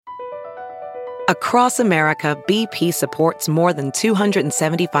Across America, BP supports more than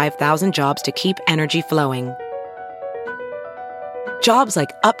 275,000 jobs to keep energy flowing. Jobs like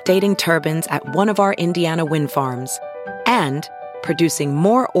updating turbines at one of our Indiana wind farms and producing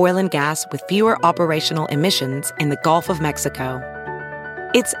more oil and gas with fewer operational emissions in the Gulf of Mexico.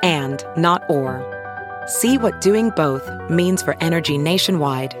 It's and, not or. See what doing both means for energy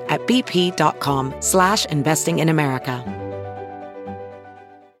nationwide at bp.com/investing in America.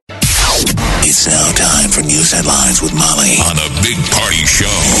 It's now time for news headlines with Molly on a Big Party Show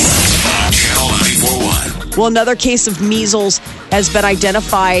on Channel 94.1. Well, another case of measles has been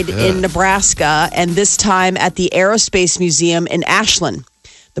identified in Nebraska, and this time at the Aerospace Museum in Ashland.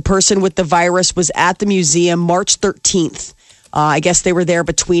 The person with the virus was at the museum March 13th. I guess they were there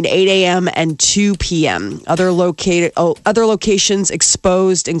between 8 a.m. and 2 p.m. Other locations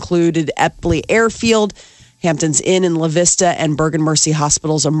exposed included Eppley Airfield, Hamptons Inn in La Vista, and Bergen Mercy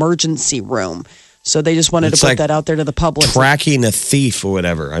Hospital's emergency room. So they just wanted to put that out there to the public. Tracking a thief or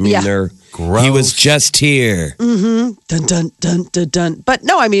whatever. I mean, they're gross. He was just here. Mm-hmm. Dun, dun, dun, dun, dun. But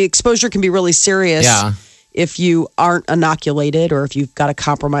no, I mean, exposure can be really serious if you aren't inoculated or if you've got a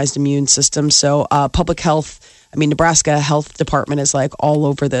compromised immune system. So public health, Nebraska Health Department is like all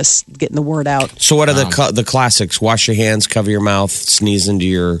over this, getting the word out. So what are the classics? Wash your hands, cover your mouth, sneeze into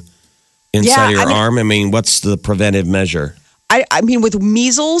your inside of your arm. I mean, what's the preventive measure? I mean, with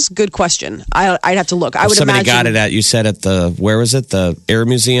measles, good question. I'd have to look. I would somebody imagine. got it at, you said at where was it? The Air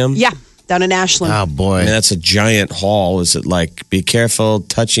Museum? Yeah, down in Ashland. Oh, boy. I mean, that's a giant hall. Is it like, be careful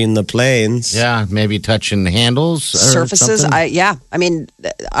touching the planes? Yeah, maybe touching handles or surfaces. something?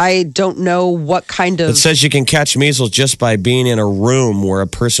 I don't know what kind of. It says you can catch measles just by being in a room where a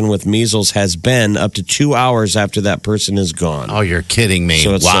person with measles has been up to 2 hours after that person is gone. Oh, you're kidding me.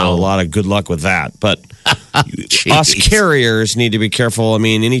 So it's a lot of good luck with that. But us carriers need to be careful. I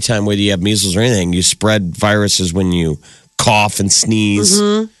mean, anytime whether you have measles or anything, you spread viruses when you cough and sneeze.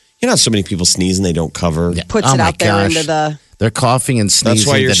 Mm-hmm. You know, so many people sneeze and they don't cover. Yeah. Puts it out there into the. They're coughing and sneezing. That's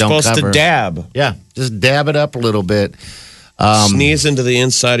why you're supposed to dab. Yeah, just dab it up a little bit. Sneeze into the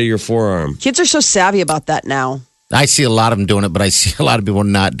inside of your forearm. Kids are so savvy about that now. I see a lot of them doing it, but I see a lot of people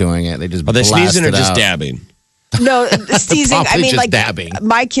not doing it. They just Are they sneezing or blast it just out. dabbing? No, sneezing. I Probably mean, just like dabbing.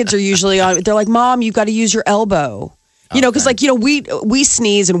 My kids are usually on. They're like, "Mom, you got to use your elbow." You know, because we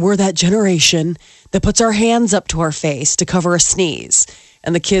sneeze and we're that generation that puts our hands up to our face to cover a sneeze.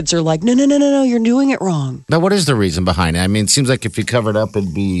 And the kids are like, no, you're doing it wrong. Now, what is the reason behind it? I mean, it seems like if you cover it up,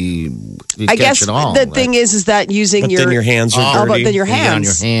 you'd I catch guess it all. the thing is that using But your then your hands are elbow, dirty. then your You get on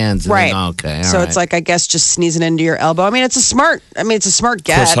hands, your hands. And right? Then, okay, all so right. it's like, I guess, just sneezing into your elbow. I mean, it's a smart Of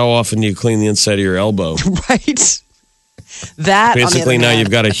get, course, how often do you clean the inside of your elbow? right? That Basically, on the now other you've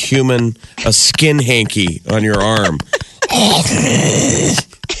got a skin hanky on your arm.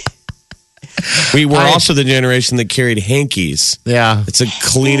 We were also the generation that carried hankies. Yeah. It's a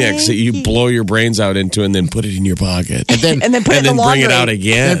Kleenex that you blow your brains out into and then put it in your pocket. And then, and then put it in the bring laundry. it out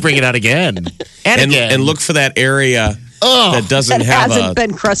again. bring it out again. And look for that area that doesn't that have hasn't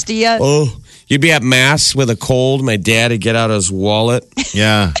been crusty yet. Oh, you'd be at mass with a cold. My dad would get out his wallet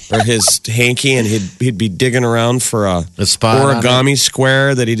Yeah. or his hanky, and he'd be digging around for a spot on origami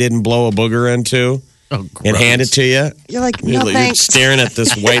square that he didn't blow a booger into, and hand it to you. You're like, You're no thanks. staring at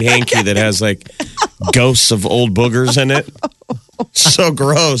this white hanky that has like ghosts of old boogers in it. So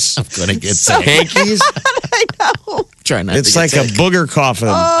gross. I'm going to get So sick. Hankies? I know. Try not It's to like get a sick. booger coffin.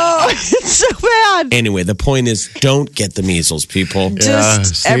 Oh, it's so bad. Anyway, the point is, don't get the measles, people.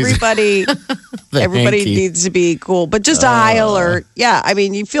 Just everybody hanky. needs to be cool. But just a high alert. Yeah, I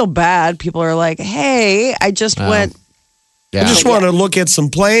mean, you feel bad. People are like, hey, I just went. Yeah. I just want to look at some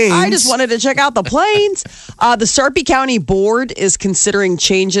planes. I just wanted to check out the planes. The Sarpy County Board is considering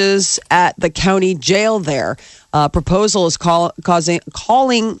changes at the county jail there. Proposal is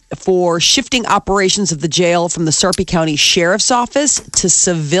calling for shifting operations of the jail from the Sarpy County Sheriff's Office to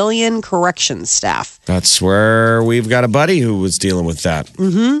civilian corrections staff. That's where we've got a buddy who was dealing with that.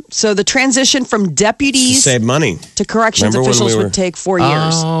 So the transition from To deputies save money. to corrections Remember when officials we were- would take 4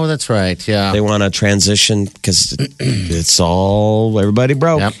 years. Oh, that's right. Yeah. They want to transition because it's all everybody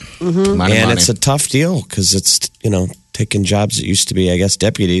broke. Yep. Mm-hmm. And it's a tough deal because it's, taking jobs that used to be, I guess,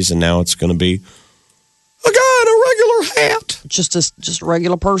 deputies, and now it's going to be a guy in a regular hat. Just a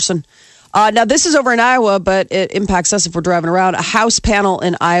regular person. Now, this is over in Iowa, but it impacts us if we're driving around. A House panel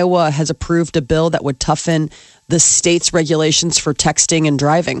in Iowa has approved a bill that would toughen the state's regulations for texting and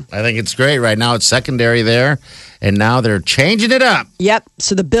driving. I think it's great. Right now it's secondary there, and now they're changing it up. Yep.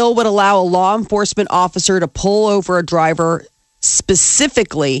 So the bill would allow a law enforcement officer to pull over a driver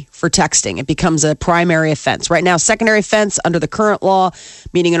specifically for texting. It becomes a primary offense. Right now, secondary offense under the current law,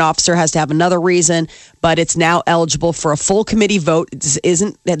 meaning an officer has to have another reason, but it's now eligible for a full committee vote.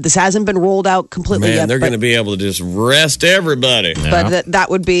 This hasn't been rolled out completely yet. They're going to be able to just arrest everybody. But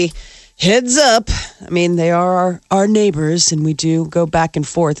that would be heads up. I mean, they are our neighbors, and we do go back and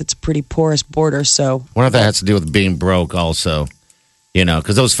forth. It's a pretty porous border, so. I wonder if that has to do with being broke also,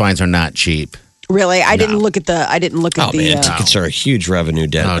 because those fines are not cheap. Really? I didn't look at the. Tickets are a huge revenue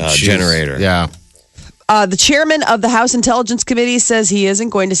generator. Yeah. The chairman of the House Intelligence Committee says he isn't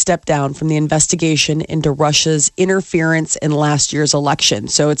going to step down from the investigation into Russia's interference in last year's election.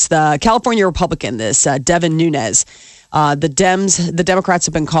 So it's the California Republican, this Devin Nunes. The Democrats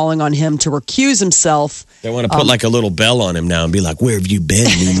have been calling on him to recuse himself. They want to put like a little bell on him now and be like, "Where have you been,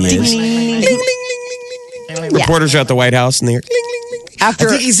 Nunes?" Reporters are at the White House and they're I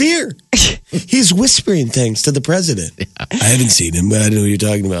think he's here. He's whispering things to the president. I haven't seen him, but I know what you're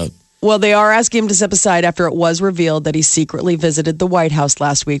talking about. Well, they are asking him to step aside after it was revealed that he secretly visited the White House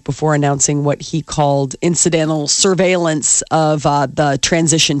last week before announcing what he called incidental surveillance of the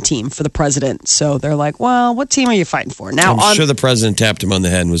transition team for the president. So they're like, well, what team are you fighting for? Now, I'm sure the president tapped him on the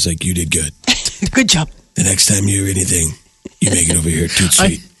head and was like, you did good. Good job. The next time you hear anything, you make it over here. Toot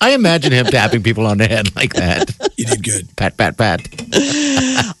sweet. I imagine him tapping people on the head like that. You did good. Pat, pat, pat.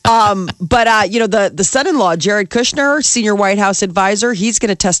 But the son-in-law, Jared Kushner, senior White House advisor, he's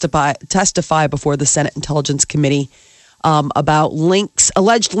going to testify before the Senate Intelligence Committee about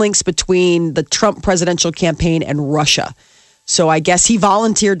alleged links between the Trump presidential campaign and Russia. So I guess he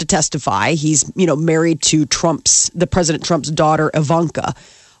volunteered to testify. He's married to President Trump's daughter Ivanka.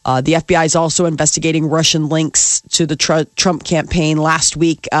 The FBI is also investigating Russian links to the Trump campaign. Last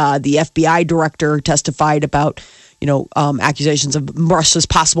week, the FBI director testified about, accusations of Russia's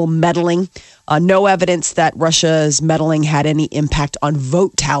possible meddling. No evidence that Russia's meddling had any impact on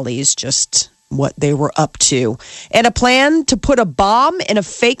vote tallies, just what they were up to. And a plan to put a bomb in a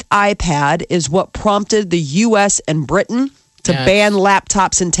fake iPad is what prompted the U.S. and Britain to ban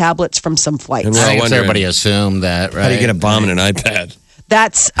laptops and tablets from some flights. And I guess everybody assumed that, right? How do you get a bomb in an iPad?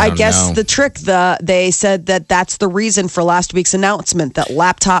 That's, I guess, the trick. They said that's the reason for last week's announcement that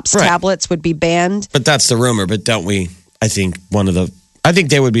laptops, tablets would be banned. But that's the rumor. But don't we? I think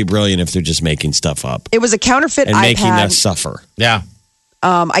they would be brilliant if they're just making stuff up. It was a counterfeit and iPad. Making us suffer. Yeah.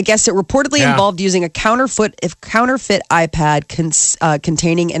 I guess it reportedly involved using a counterfeit iPad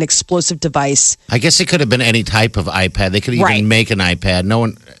containing an explosive device. I guess it could have been any type of iPad. They could even make an iPad. No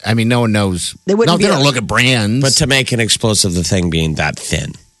one knows. They don't look at brands. But to make an explosive, the thing being that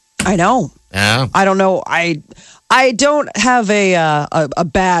thin. I know. Yeah. I don't know. I don't have a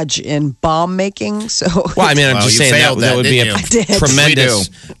badge in bomb making, so. Well, I mean, I'm just saying that would be a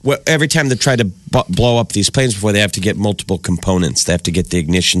tremendous. Every time they try to blow up these planes before, they have to get multiple components. They have to get the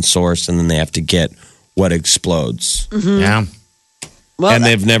ignition source, and then they have to get what explodes. Mm-hmm. Yeah. Well, and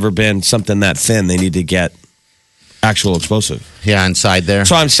they've never been something that thin. They need to get actual explosive. Yeah, inside there.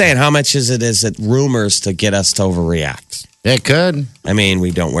 So I'm saying, how much is it rumors to get us to overreact? It could. I mean, we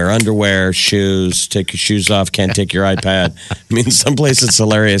don't wear underwear, shoes, take your shoes off, can't take your iPad. I mean, some places it's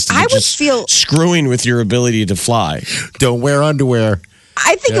hilarious to be screwing with your ability to fly. Don't wear underwear.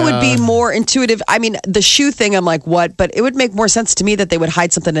 I think it would be more intuitive. I mean, the shoe thing, I'm like, what? But it would make more sense to me that they would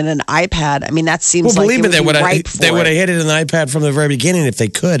hide something in an iPad. I mean, that seems like it would be ripe for it. They would have hid it in the iPad from the very beginning if they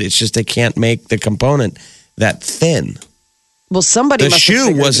could. It's just they can't make the component that thin. Well, somebody the must have shoe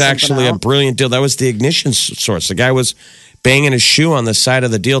figured was actually a brilliant deal. That was the ignition source. The guy was banging his shoe on the side of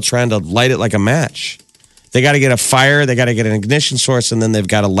the deal trying to light it like a match. They got to get a fire, they got to get an ignition source, and then they've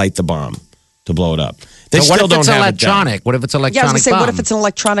got to light the bomb to blow it up. They so still what if don't it's have electronic? It down. What if it's electronic? Yeah, I was going to say, bomb? what if it's an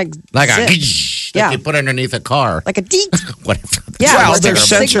electronic like zip? Like you put underneath a car. Like a deep. What if Yeah, well, their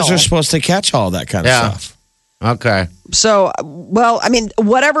sensors signal. are supposed to catch all that kind of stuff. Okay. So, well, I mean,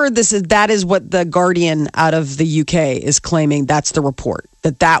 whatever this is, that is what the Guardian out of the UK is claiming. That's the report.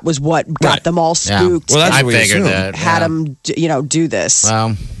 That was what got them all spooked. Well, that's I what we figured assumed. that. Had them, do this.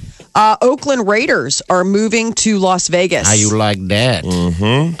 Well, Oakland Raiders are moving to Las Vegas. how you like that?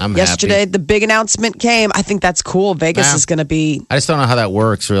 Mm-hmm. I'm Yesterday, happy. the big announcement came. I think that's cool. Vegas is going to be. I just don't know how that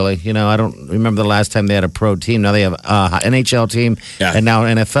works, really. I don't remember the last time they had a pro team. Now they have NHL team and now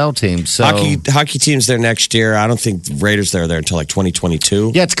an NFL team. So Hockey team's there next year. I don't think the Raiders are there until like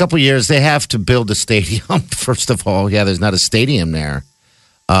 2022. yeah, it's a couple of years. They have to build a stadium, first of all. Yeah, there's not a stadium there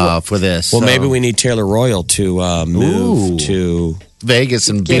for this. Well, so. maybe we need Taylor Royal to move to Vegas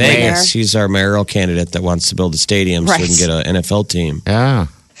and Get be in mayor. there. Vegas. He's our mayoral candidate that wants to build a stadium so we can get an NFL team. Yeah.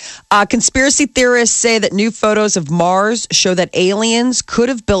 Conspiracy theorists say that new photos of Mars show that aliens could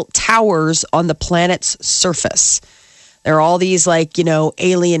have built towers on the planet's surface. There are all these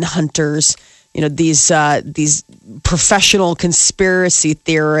alien hunters, these professional conspiracy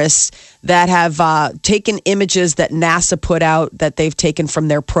theorists that have taken images that NASA put out that they've taken from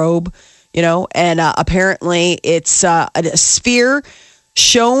their probe, and apparently it's a sphere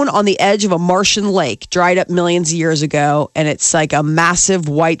shown on the edge of a Martian lake, dried up millions of years ago, and it's like a massive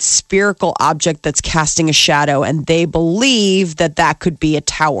white spherical object that's casting a shadow, and they believe that could be a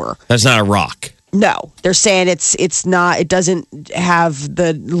tower. That's not a rock. No, they're saying it's not. It doesn't have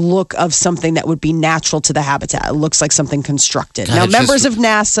the look of something that would be natural to the habitat. It looks like something constructed. God, now, members of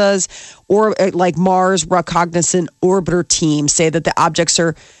NASA's or like Mars Reconnaissance Orbiter team say that the objects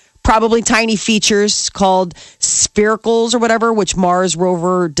are probably tiny features called sphericals or whatever, which Mars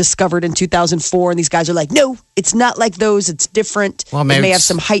rover discovered in 2004. And these guys are like, no, it's not like those. It's different. Well, maybe it may have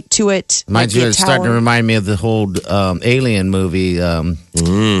some height to it. Mind you, it's starting to remind me of the whole Alien movie, the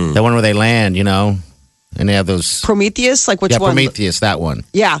one where they land, and they have those Prometheus. Like which one? Prometheus, that one.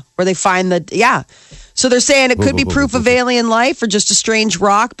 Yeah, where they find So they're saying it could be proof of alien life or just a strange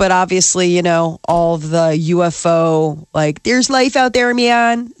rock, but obviously, all of the UFO, there's life out there,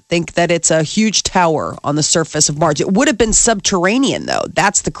 man, think that it's a huge tower on the surface of Mars. It would have been subterranean, though.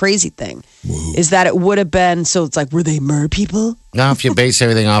 That's the crazy thing, is that it would have been, so it's like, were they mer people? Now, if you base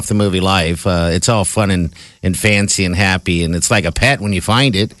everything off the movie Life, it's all fun and fancy and happy, and it's like a pet when you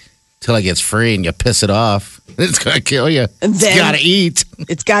find it. Till it gets free and you piss it off. It's going to kill you. And then it's got to eat.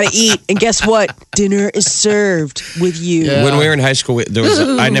 It's got to eat. And guess what? Dinner is served with you. Yeah. When we were in high school,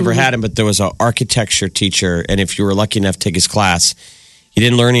 I never had him, but there was an architecture teacher. And if you were lucky enough to take his class, you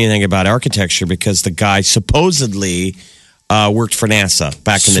didn't learn anything about architecture because the guy supposedly worked for NASA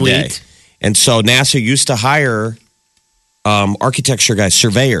back in the day. And so NASA used to hire architecture guys,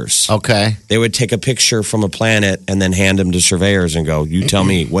 surveyors. Okay. They would take a picture from a planet and then hand them to surveyors and go, you tell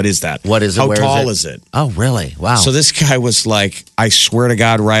me, what is that? What is it? How tall is it? Oh, really? Wow. So this guy was like, I swear to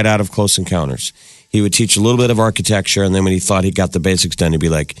God, right out of Close Encounters. He would teach a little bit of architecture, and then when he thought he got the basics done, he'd be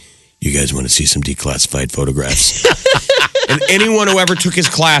like, you guys want to see some declassified photographs? And anyone who ever took his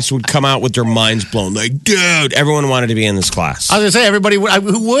class would come out with their minds blown. Like, dude, everyone wanted to be in this class. I was going to say, everybody would.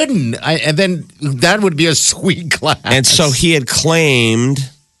 Who wouldn't? And then that would be a sweet class. And so he had claimed,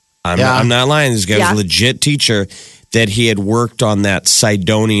 I'm not lying, this guy was a legit teacher, that he had worked on that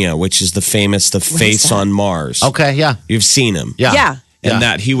Cydonia, which is the face on Mars. Okay, yeah. You've seen him. Yeah. And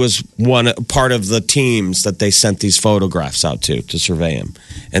that he was part of the teams that they sent these photographs out to survey him.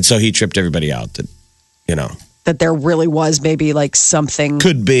 And so he tripped everybody out that, that there really was maybe like something.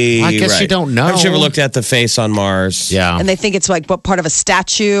 Could be. Well, I guess you don't know. Have you ever looked at the face on Mars? Yeah. And they think it's like what part of a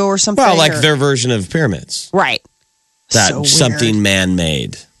statue or something? Well, like their version of pyramids. Right. That something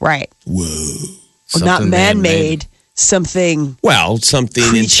man-made. Right. Whoa. Well, not man-made. Something. Well,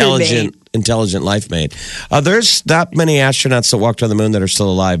 something intelligent life made. There's not many astronauts that walked on the moon that are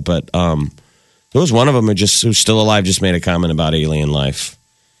still alive, but there was one of them who's still alive just made a comment about alien life.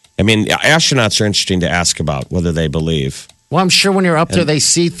 I mean, astronauts are interesting to ask about whether they believe. Well, I'm sure when you're up there, they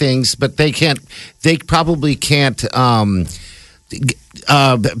see things, but they probably can't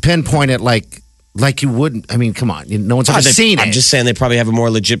pinpoint it like you wouldn't. I mean, come on. No one's ever seen it. I'm just saying they probably have a more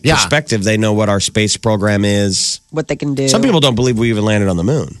legit perspective. They know what our space program is. What they can do. Some people don't believe we even landed on the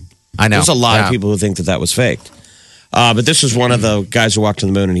moon. I know. There's a lot of people who think that was faked. But this was one of the guys who walked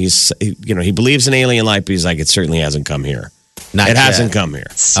on the moon, and he believes in alien life, but he's like, it certainly hasn't come here. It hasn't come here.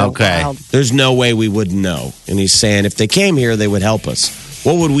 So wild. There's no way we wouldn't know. And he's saying if they came here, they would help us.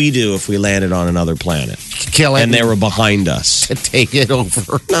 What would we do if we landed on another planet? Kill it. And they were behind us. Take it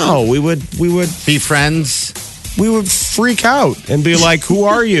over. No, we would be friends. We would freak out and be like, who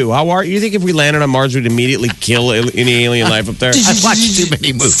are you? How are you? You think if we landed on Mars, we'd immediately kill any alien life up there? I've watched too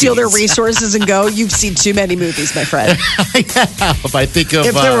many movies. Steal their resources and go. You've seen too many movies, my friend. If I think of...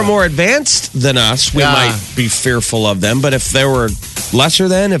 If they were more advanced than us, we might be fearful of them. But if they were lesser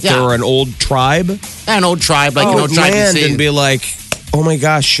than, if they were an old tribe... An old tribe, like an old tribe. Land and be like, oh my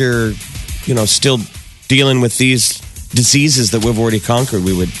gosh, you're still dealing with these diseases that we've already conquered,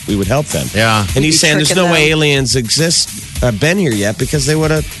 we would help them. Yeah. And he's saying there's no way aliens been here yet because they would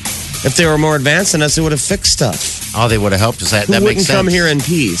have, if they were more advanced than us, they would have fixed stuff. Oh, they would have helped us. That makes sense. Wouldn't come here in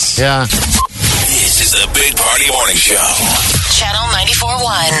peace. Yeah. This is the Big Party Morning Show. Channel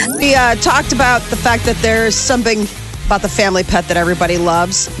 94.1. We talked about the fact that there's something about the family pet that everybody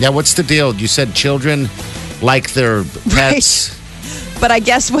loves. Yeah, what's the deal? You said children like their pets. Right. But I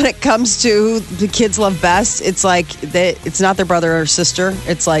guess when it comes to the kids love best, it's like it's not their brother or sister.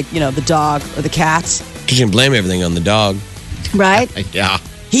 It's like, the dog or the cats. Because you can blame everything on the dog. Right? Yeah.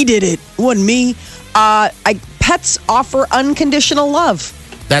 He did it. It wasn't me. Pets offer unconditional love.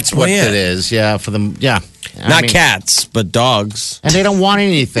 That's what it is. Yeah, for them. Yeah. Not cats, but dogs. And they don't want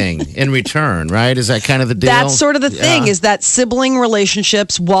anything in return, right? Is that kind of the deal? That's sort of the thing, is that sibling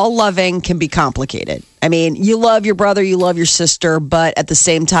relationships, while loving, can be complicated. I mean, you love your brother, you love your sister, but at the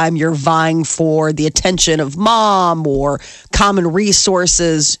same time, you're vying for the attention of mom or common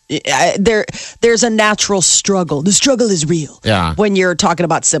resources. There's a natural struggle. The struggle is real when you're talking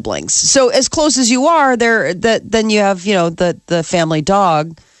about siblings. So as close as you are, then you have, the family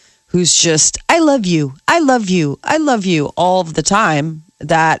dog who's just, I love you, I love you, I love you all of the time.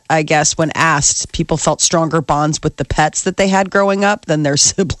 That, I guess, when asked, people felt stronger bonds with the pets that they had growing up than their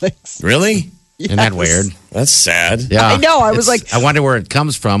siblings. Really? Isn't that weird? That's sad. Yeah. I know. I was like, I wonder where it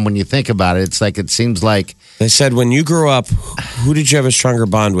comes from when you think about it. It's like, it seems like. They said, when you grew up, who did you have a stronger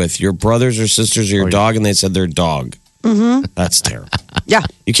bond with? Your brothers or sisters or your dog? And they said their dog. Mm-hmm. That's terrible. Yeah.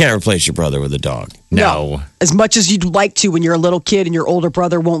 You can't replace your brother with a dog. No. As much as you'd like to when you're a little kid and your older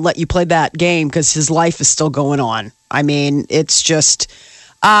brother won't let you play that game because his life is still going on. I mean, it's just,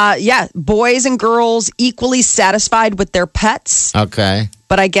 boys and girls equally satisfied with their pets. Okay.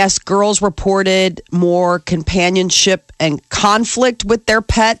 But I guess girls reported more companionship and conflict with their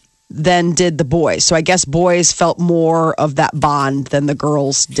pet than did the boys. So I guess boys felt more of that bond than the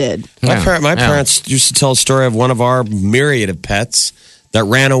girls did. My parents used to tell a story of one of our myriad of pets that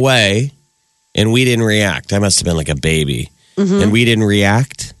ran away and we didn't react. I must have been like a baby. Mm-hmm. And we didn't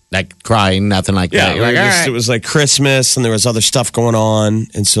react. Like crying, nothing like that. It was like Christmas and there was other stuff going on.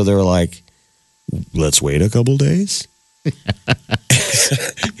 And so they were like, let's wait a couple days.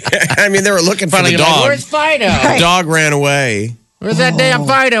 I mean, they were looking for the dog. Like, where's Fido? The dog ran away. Where's that damn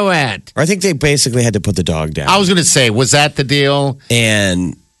Fido at? Or I think they basically had to put the dog down. I was going to say, was that the deal?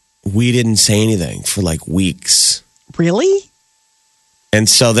 And we didn't say anything for like weeks. Really? And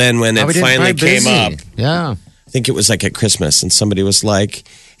so then when it finally came up, I think it was like at Christmas, and somebody was like,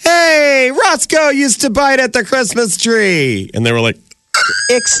 hey, Roscoe used to bite at the Christmas tree. And they were like,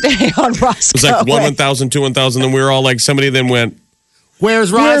 Ixnay on Roscoe. It was like 1,000, 2, 1,000. And we were all like, somebody then went,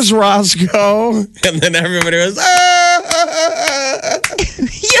 Where's Roscoe? And then everybody was, How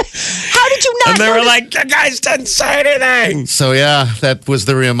did you not? And they were like, you guys didn't say anything. So, that was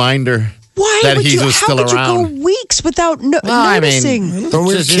the reminder. Why that would he you? was how still could around. you go weeks without noticing? I mean, when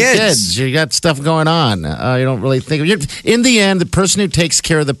we were kids, you got stuff going on. You don't really think. In the end, the person who takes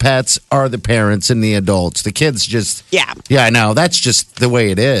care of the pets are the parents and the adults. The kids just. Yeah. Yeah, I know. That's just the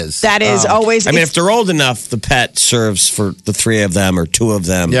way it is. That is always. I mean, if they're old enough, the pet serves for the 3 of them or 2 of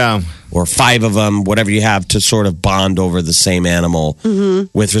them. Yeah. Or 5 of them, whatever you have to sort of bond over the same animal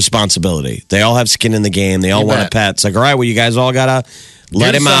with responsibility. They all have skin in the game. They all want a pet. It's like, all right, well, you guys all got to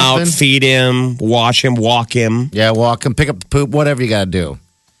let him out, feed him, wash him, walk him. Yeah, walk him, pick up the poop, whatever you got to do.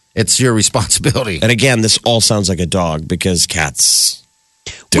 It's your responsibility. And again, this all sounds like a dog because cats.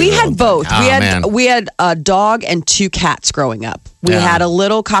 We had both. Oh, we had a dog and 2 cats growing up. We had a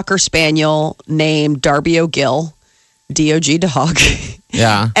little Cocker Spaniel named Darby O'Gill, D-O-G dog.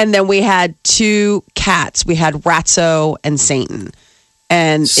 Yeah. And then we had 2 cats. We had Ratso and Satan.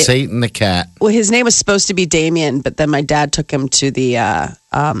 And Satan the cat. Well, his name was supposed to be Damien, but then my dad took him to the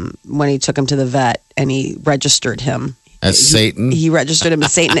when he took him to the vet, and he registered him as Satan. He registered him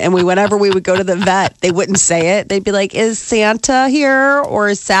as Satan, and whenever we would go to the vet, they wouldn't say it. They'd be like, "Is Santa here or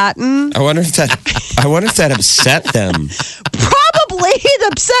is Satan?" I wonder if that upset them. Probably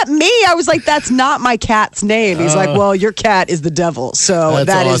it upset me. I was like, "That's not my cat's name." He's like, "Well, your cat is the devil, so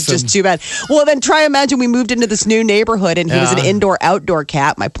that is awesome. just too bad." Well, then imagine we moved into this new neighborhood, and he was an indoor-outdoor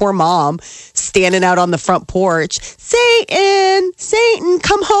cat. My poor mom standing out on the front porch, Satan,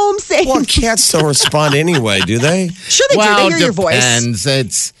 come home, Satan. Well, cats don't respond anyway, do they? Sure they do. They hear your voice.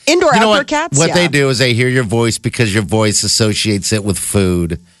 It's indoor-outdoor cats. What they do is they hear your voice because your voice associates it with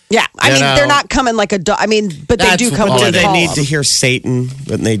food. Yeah, I mean, they're not coming like a dog. I mean, but they do come. Do they need to hear Satan?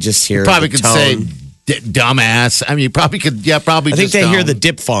 But they just hear. You probably the could tone. say dumbass. I mean, you probably could. Yeah, probably. I think they hear the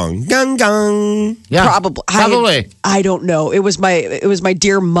diphthong. Gung gung. Yeah, probably. I don't know. It was my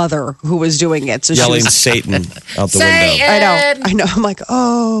dear mother who was doing it. So yelling she was, Satan out the window. I know. I'm like,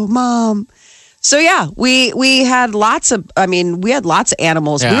 oh, mom. So yeah, we had lots of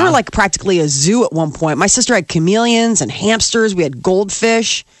animals. Yeah. We were like practically a zoo at one point. My sister had chameleons and hamsters. We had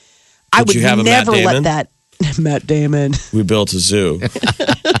goldfish. I would never let that. Matt Damon. We built a zoo.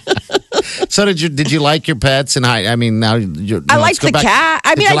 So did you like your pets? And I mean, now I liked the cat.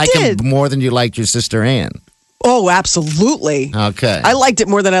 I mean, I did. Him more than you liked your sister Ann. Oh, absolutely. Okay. I liked it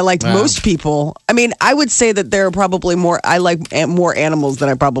more than I liked most people. I mean, I would say that there are probably I like more animals than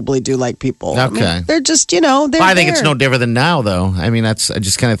I probably do like people. Okay. I mean, they're just, they're I think there. it's no different than now, though. I mean, I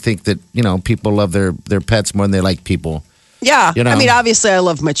just kind of think that, people love their pets more than they like people. Yeah. You know? I mean, obviously I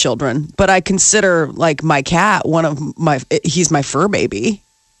love my children, but I consider like my cat he's my fur baby.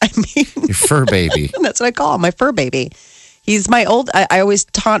 I mean, Your fur baby. that's what I call him, my fur baby. He's my I always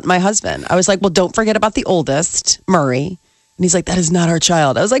taunt my husband. I was like, well, don't forget about the oldest, Murray. And he's like, that is not our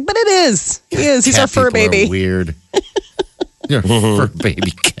child. I was like, but it is. He is. He's our fur Cat people baby. are weird. You're a fur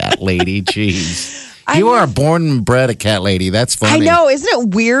baby cat lady. Jeez. You are born and bred a cat lady. That's funny. I know. Isn't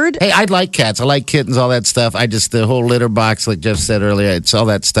it weird? Hey, I like cats. I like kittens, all that stuff. The whole litter box, like Jeff said earlier, it's all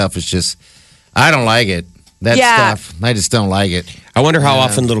that stuff is just, I don't like it. That stuff, I just don't like it. I wonder how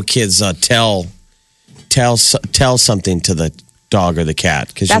often little kids tell something to the dog or the cat,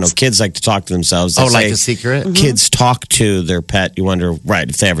 because kids like to talk to themselves. They like a secret. Kids talk to their pet. You wonder, right,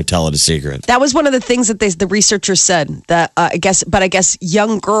 if they ever tell it a secret. That was one of the things that the researchers said that I guess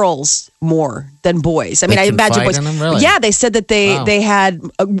young girls more than boys. I mean, I imagine boys. Really? Yeah, they said that they had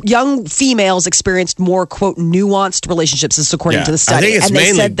young females experienced more quote nuanced relationships, this according to the study, and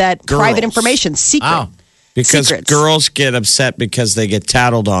they said that private information, secret. Because secrets. girls get upset because they get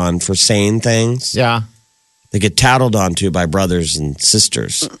tattled on for saying things. Yeah. They get tattled on to by brothers and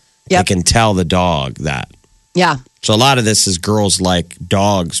sisters. Yep. They can tell the dog that. Yeah. So a lot of this is girls like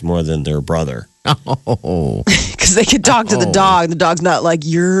dogs more than their brother. Oh. Because they can talk to the dog. The dog's not like,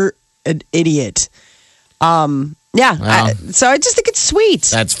 you're an idiot. Yeah. Wow. So I just think it's sweet.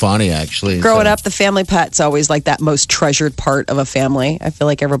 That's funny, actually. Growing up, the family pet's always like that most treasured part of a family. I feel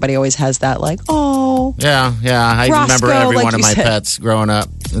like everybody always has that, like, oh. Yeah. I Roscoe, remember every like one of you my said. pets growing up.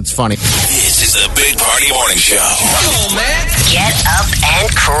 It's funny. This is the Big Party Morning Show. Come on, man. Get up and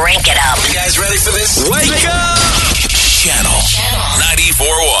crank it up. You guys ready for this? Wake up! Channel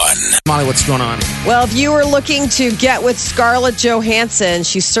 94.1. Molly, what's going on? Well, if you were looking to get with Scarlett Johansson,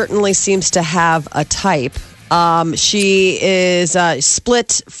 she certainly seems to have a type. She is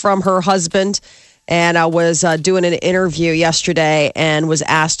split from her husband and was doing an interview yesterday and was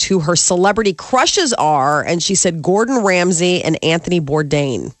asked who her celebrity crushes are. And she said Gordon Ramsay and Anthony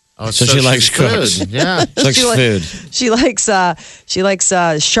Bourdain. Oh, So she likes cooks. food. Yeah. She likes food. She likes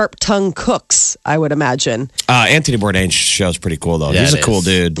sharp-tongued cooks, I would imagine. Anthony Bourdain's show's pretty cool, though. Yeah, He's a it cool is.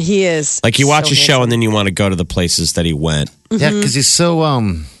 dude. He is. Like, you watch so a show handsome. and then you want to go to the places that he went. Yeah, because he's so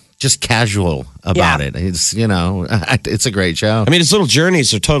just casual about Yeah. it. It's, it's a great show. I mean, his little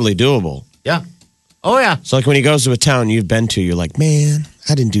journeys are totally doable. Yeah. Oh, yeah. So, like, when he goes to a town you've been to, you're like, man,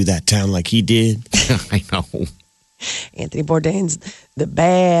 I didn't do that town like he did. I know. Anthony Bourdain's the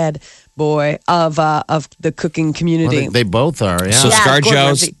bad boy of the cooking community. Well, they both are, yeah. So, Yeah, Gordon ScarJo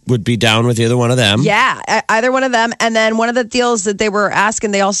Ramsay. would be down with either one of them. Yeah, either one of them. And then one of the deals that they were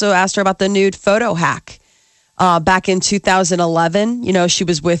asking, they also asked her about the nude photo hack. Back in 2011, she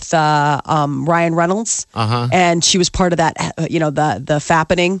was with Ryan Reynolds, and she was part of that, the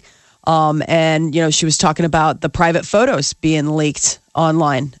fappening. And she was talking about the private photos being leaked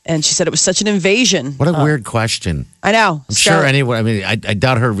online, and she said it was such an invasion. What a weird question. I know. I'm sure anyone, I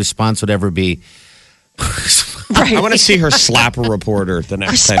doubt her response would ever be. Right. I want to see her slap a reporter the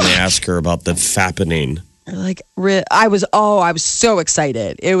next time they ask her about the fappening. Like, I was so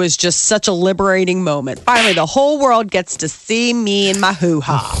excited. It was just such a liberating moment. Finally, the whole world gets to see me in my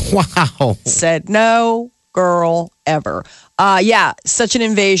hoo-ha. Wow. Said, no girl ever. Yeah, such an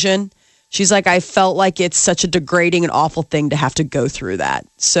invasion. She's like, I felt like it's such a degrading and awful thing to have to go through that.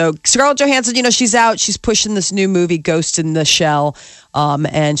 So Scarlett Johansson, she's out. She's pushing this new movie, Ghost in the Shell.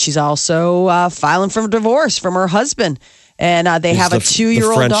 And she's also filing for divorce from her husband. And they have a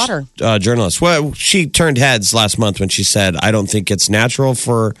 2-year-old daughter. Journalist. Well, she turned heads last month when she said, I don't think it's natural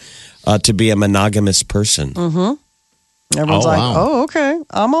for to be a monogamous person. Mm-hmm. Everyone's like, wow. oh, okay.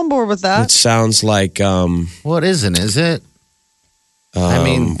 I'm on board with that. It sounds like... What isn't, is it? I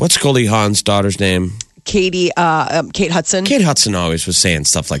mean... What's Goldie Hawn's daughter's name? Kate Hudson. Kate Hudson always was saying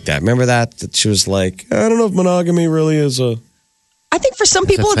stuff like that. Remember that? That she was like, I don't know if monogamy really is a... I think for some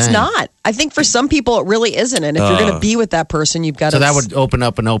people it's not. I think for some people it really isn't. And if you're going to be with that person, you've got to... So that would open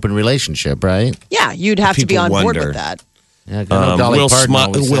up an open relationship, right? Yeah, you'd have to be People on board wonder. with that. Yeah, I know Dolly Will, Parton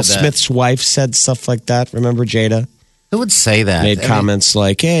always Will said that. Smith's wife said stuff like that. Remember Jada? Who would say that? Made comments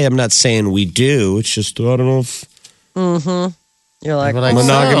like, hey, I'm not saying we do. It's just, I don't know if You're like, Like,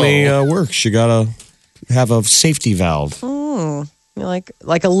 monogamy works. You got to have a safety valve. you're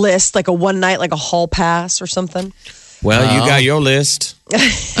like a list, like a one night, like a hall pass or something. Well, you got your list.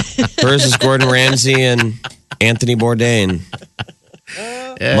 Hers is Gordon Ramsay and Anthony Bourdain.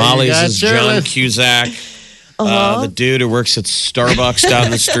 Yeah, Molly's you got is your John list. Cusack. The dude who works at Starbucks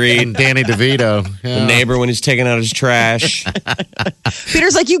down the street. Danny DeVito. Yeah. The neighbor when he's taking out his trash.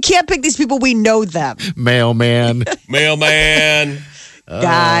 Peter's like, you can't pick these people. We know them. Mailman. Mailman.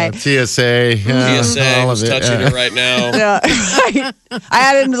 guy. TSA. TSA was touching her right now. I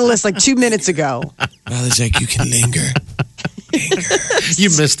added him to the list like 2 minutes ago. Well, it's like, you can linger. You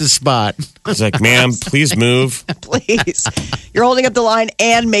missed the spot. It's like, ma'am, please move. Please. You're holding up the line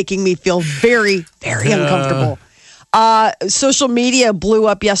and making me feel very, very uncomfortable. Social media blew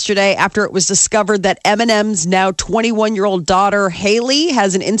up yesterday after it was discovered that Eminem's now 21-year-old daughter, Haley,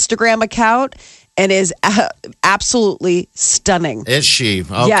 has an Instagram account and is absolutely stunning. Is she?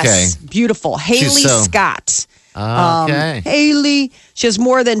 Okay. Yes, beautiful. Haley Scott. Okay. Haley, she has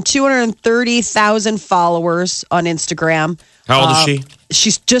more than 230,000 followers on Instagram. How old is she?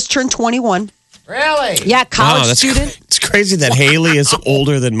 She's just turned 21. Really? Yeah, college student. It's crazy that Haley is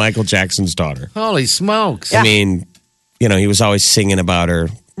older than Michael Jackson's daughter. Holy smokes. Yeah. I mean, he was always singing about her.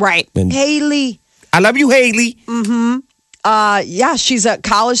 Right. And, Haley. I love you, Haley. Mm-hmm. Yeah, she's a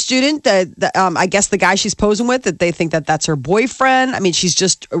college student. I guess the guy she's posing with, that they think that that's her boyfriend. I mean, she's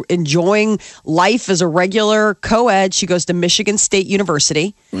just enjoying life as a regular co-ed. She goes to Michigan State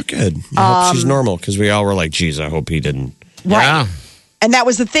University. We're good. I hope she's normal, because we all were like, geez, I hope he didn't. Right. Yeah. And that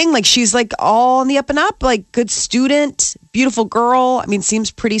was the thing. Like, she's like all on the up and up, like good student, beautiful girl. I mean,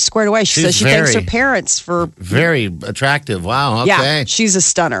 seems pretty squared away. She says she thanks her parents for. Very attractive. Wow. Okay. Yeah, she's a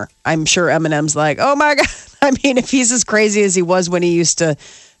stunner. I'm sure Eminem's like, oh my God. I mean, if he's as crazy as he was when he used to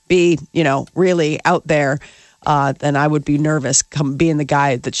be, really out there, then I would be nervous being the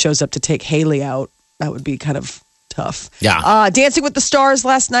guy that shows up to take Haley out. That would be kind of tough. Yeah. Dancing with the Stars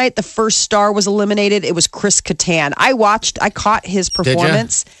last night, the first star was eliminated. It was Chris Kattan. I caught his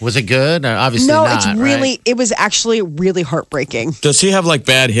performance. Did you? Was it good? Obviously no, not. it's really, right? It was actually really heartbreaking. Does he have like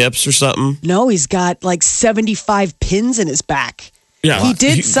bad hips or something? No, he's got like 75 pins in his back. Yeah, he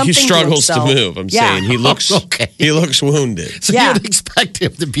did something. He struggles to move. I'm saying he looks He looks wounded. So you'd expect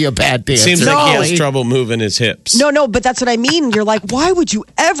him to be a bad dancer. Seems like he has trouble moving his hips. No, but that's what I mean. You're like, why would you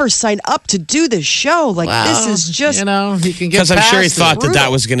ever sign up to do this show? Like, this is just he can get. Because I'm sure he past thought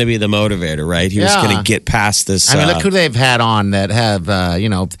that was going to be the motivator, right? He was going to get past this. I mean, look who they've had on that have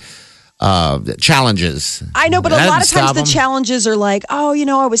challenges. I know, but a lot of times the challenges are like, I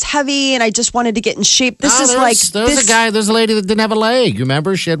was heavy and I just wanted to get in shape. There's a lady that didn't have a leg. You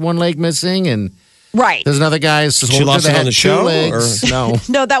remember? She had one leg missing, and right. There's another guy. She lost it on the show. No,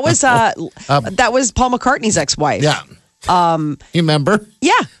 no, that was Paul McCartney's ex-wife. Yeah. You remember?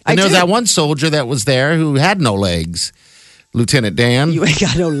 Yeah, and there was that one soldier that was there who had no legs. Lieutenant Dan. You ain't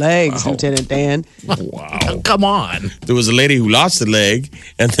got no legs, Lieutenant Dan. Wow. Come on. There was a lady who lost a leg,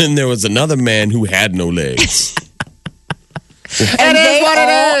 and then there was another man who had no legs. And it is what it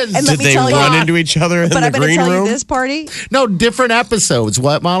is. Did they run into each other in the green room? But I'm going to tell you this, Party. No, different episodes.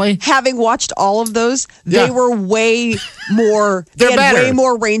 What, Molly? Having watched all of those, they were way more. They had way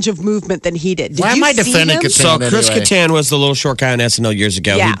more range of movement than he did. Why am I defending Kattan? So Chris Kattan was the little short guy on SNL years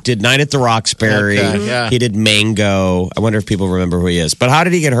ago. Yeah. He did Night at the Roxbury. Okay, yeah. He did Mango. I wonder if people remember who he is. But how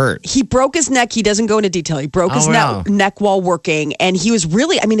did he get hurt? He broke his neck. He doesn't go into detail. He broke his neck while working. And he was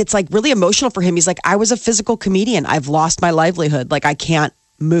really, it's like really emotional for him. He's like, I was a physical comedian. I've lost my livelihood. Like, I can't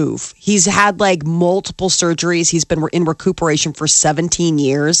move. He's had like multiple surgeries. He's been in recuperation for 17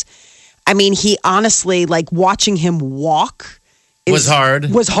 years. I mean, he honestly, like, watching him walk was hard.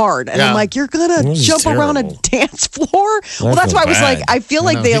 And I'm like, you're gonna jump around a dance floor? Well, that's why I was like, I feel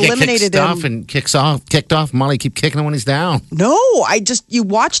like they eliminated him. And kicked off. Molly, keep kicking him when he's down. No, you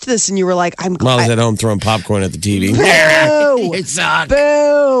watched this and you were like, I'm glad. Molly's at home throwing popcorn at the TV. Boo! It sucked.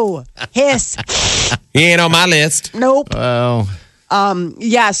 Boo! Hiss. He ain't on my list. Nope. Oh.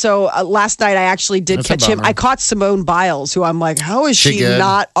 So last night I actually did catch him. I caught Simone Biles, who I'm like, how has she good?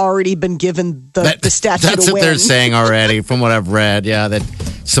 not already been given the statue That's to what win? they're saying already, from what I've read. Yeah, that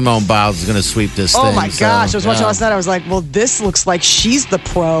Simone Biles is going to sweep this thing. Oh my gosh. I was watching yeah. last night. I was like, well, this looks like she's the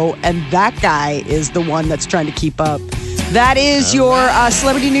pro, and that guy is the one that's trying to keep up. That is your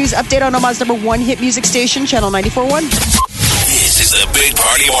celebrity news update on Omaha's #1 hit music station, Channel 94.1. This is the Big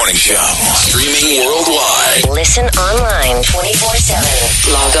Party Morning Show. Streaming worldwide. Listen online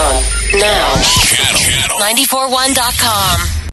 24/7. Log on now. Channel 941.com.